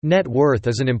Net worth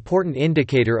is an important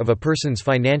indicator of a person's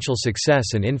financial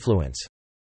success and influence.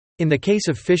 In the case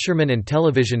of fisherman and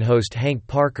television host Hank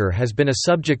Parker has been a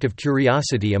subject of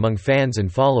curiosity among fans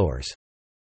and followers.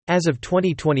 As of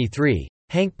 2023,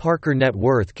 Hank Parker net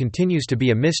worth continues to be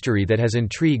a mystery that has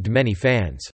intrigued many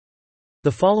fans.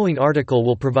 The following article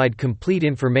will provide complete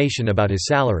information about his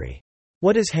salary.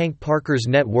 What is Hank Parker's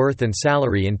net worth and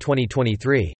salary in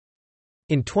 2023?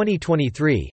 In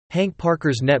 2023, Hank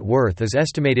Parker's net worth is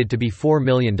estimated to be $4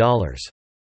 million.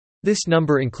 This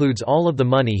number includes all of the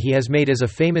money he has made as a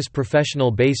famous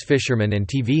professional bass fisherman and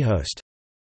TV host.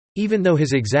 Even though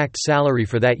his exact salary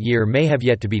for that year may have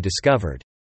yet to be discovered.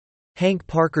 Hank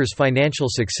Parker's financial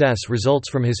success results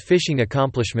from his fishing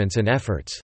accomplishments and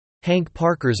efforts. Hank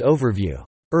Parker's overview.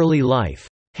 Early life.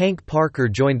 Hank Parker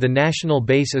joined the National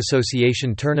Bass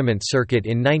Association tournament circuit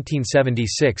in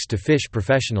 1976 to fish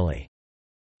professionally.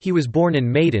 He was born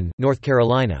in Maiden, North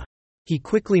Carolina. He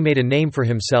quickly made a name for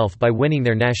himself by winning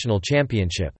their national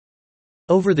championship.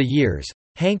 Over the years,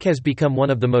 Hank has become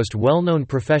one of the most well-known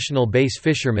professional bass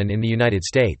fishermen in the United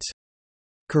States.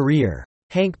 Career.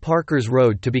 Hank Parker's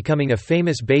road to becoming a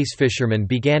famous bass fisherman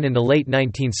began in the late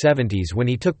 1970s when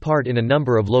he took part in a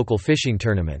number of local fishing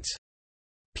tournaments.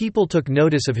 People took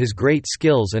notice of his great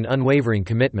skills and unwavering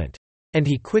commitment. And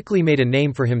he quickly made a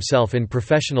name for himself in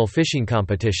professional fishing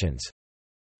competitions.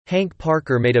 Hank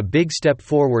Parker made a big step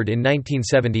forward in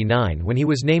 1979 when he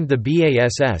was named the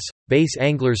BASS, Bass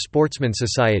Anglers Sportsman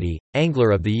Society, Angler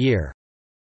of the Year.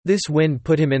 This win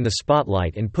put him in the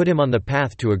spotlight and put him on the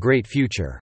path to a great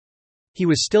future. He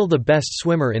was still the best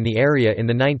swimmer in the area in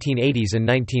the 1980s and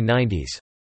 1990s.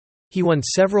 He won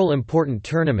several important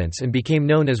tournaments and became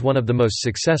known as one of the most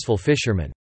successful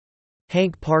fishermen.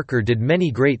 Hank Parker did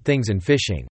many great things in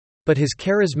fishing. But his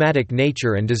charismatic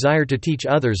nature and desire to teach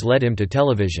others led him to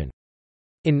television.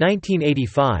 In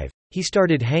 1985, he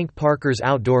started Hank Parker's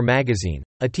Outdoor Magazine,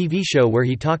 a TV show where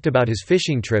he talked about his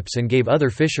fishing trips and gave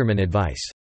other fishermen advice.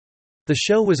 The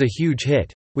show was a huge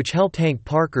hit, which helped Hank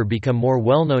Parker become more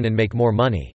well-known and make more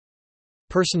money.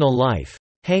 Personal life.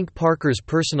 Hank Parker's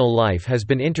personal life has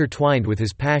been intertwined with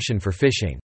his passion for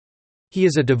fishing. He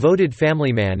is a devoted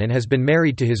family man and has been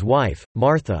married to his wife,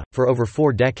 Martha, for over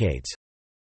 4 decades.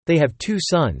 They have 2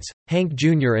 sons, Hank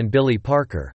Jr. and Billy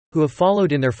Parker, who have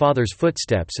followed in their father's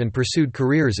footsteps and pursued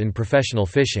careers in professional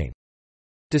fishing.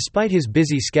 Despite his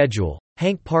busy schedule,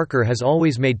 Hank Parker has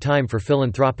always made time for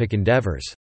philanthropic endeavors.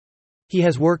 He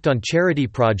has worked on charity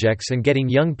projects and getting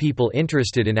young people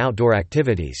interested in outdoor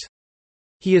activities.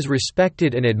 He is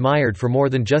respected and admired for more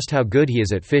than just how good he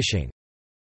is at fishing.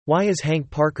 Why is Hank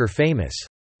Parker famous?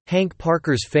 Hank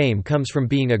Parker's fame comes from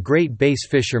being a great bass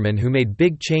fisherman who made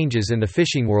big changes in the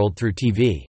fishing world through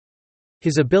TV.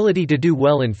 His ability to do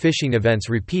well in fishing events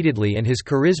repeatedly and his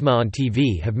charisma on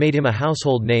TV have made him a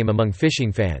household name among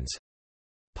fishing fans.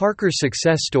 Parker's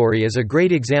success story is a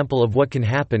great example of what can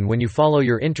happen when you follow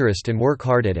your interest and work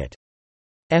hard at it.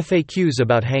 FAQs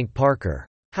about Hank Parker.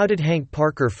 How did Hank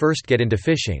Parker first get into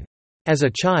fishing? As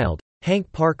a child,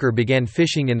 Hank Parker began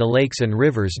fishing in the lakes and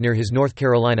rivers near his North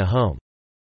Carolina home.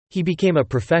 He became a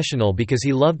professional because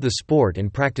he loved the sport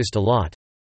and practiced a lot.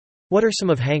 What are some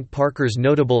of Hank Parker's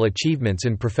notable achievements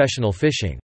in professional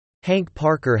fishing? Hank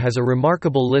Parker has a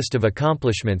remarkable list of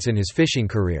accomplishments in his fishing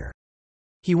career.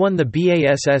 He won the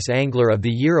BASS Angler of the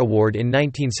Year award in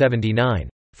 1979,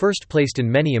 first placed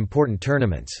in many important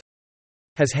tournaments.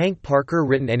 Has Hank Parker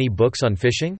written any books on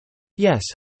fishing? Yes,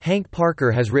 Hank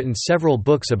Parker has written several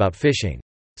books about fishing.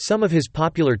 Some of his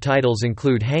popular titles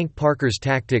include Hank Parker's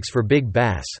Tactics for Big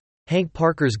Bass, Hank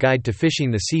Parker's Guide to Fishing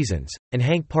the Seasons, and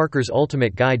Hank Parker's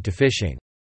Ultimate Guide to Fishing.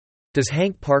 Does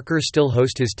Hank Parker still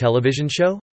host his television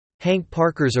show? Hank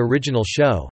Parker's original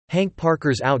show, Hank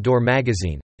Parker's Outdoor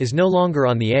Magazine, is no longer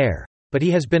on the air, but he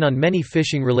has been on many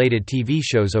fishing-related TV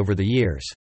shows over the years.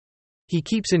 He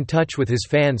keeps in touch with his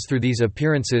fans through these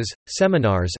appearances,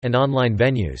 seminars, and online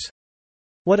venues.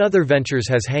 What other ventures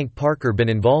has Hank Parker been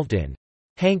involved in?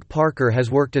 Hank Parker has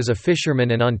worked as a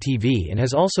fisherman and on TV and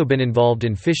has also been involved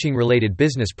in fishing-related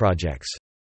business projects.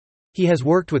 He has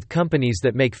worked with companies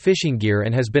that make fishing gear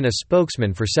and has been a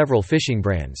spokesman for several fishing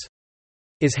brands.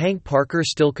 Is Hank Parker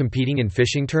still competing in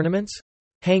fishing tournaments?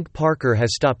 Hank Parker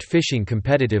has stopped fishing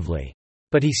competitively.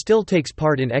 But he still takes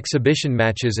part in exhibition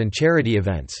matches and charity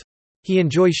events. He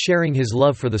enjoys sharing his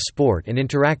love for the sport and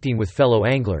interacting with fellow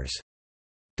anglers.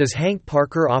 Does Hank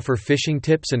Parker offer fishing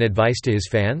tips and advice to his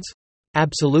fans?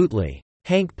 Absolutely.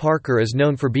 Hank Parker is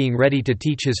known for being ready to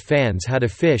teach his fans how to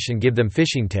fish and give them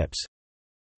fishing tips.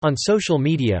 On social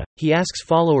media, he asks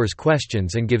followers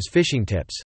questions and gives fishing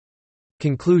tips.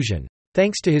 Conclusion.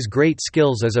 thanks to his great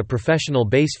skills as a professional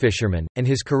bass fisherman, and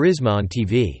his charisma on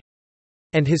TV.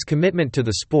 And his commitment to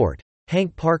the sport,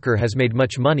 Hank Parker has made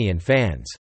much money and fans.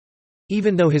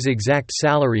 Even though his exact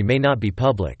salary may not be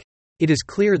public, it is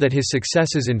clear that his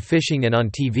successes in fishing and on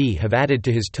TV have added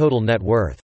to his total net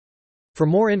worth. For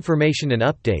more information and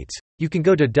updates, you can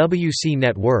go to WC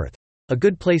Net Worth, a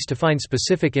good place to find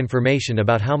specific information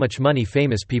about how much money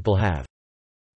famous people have.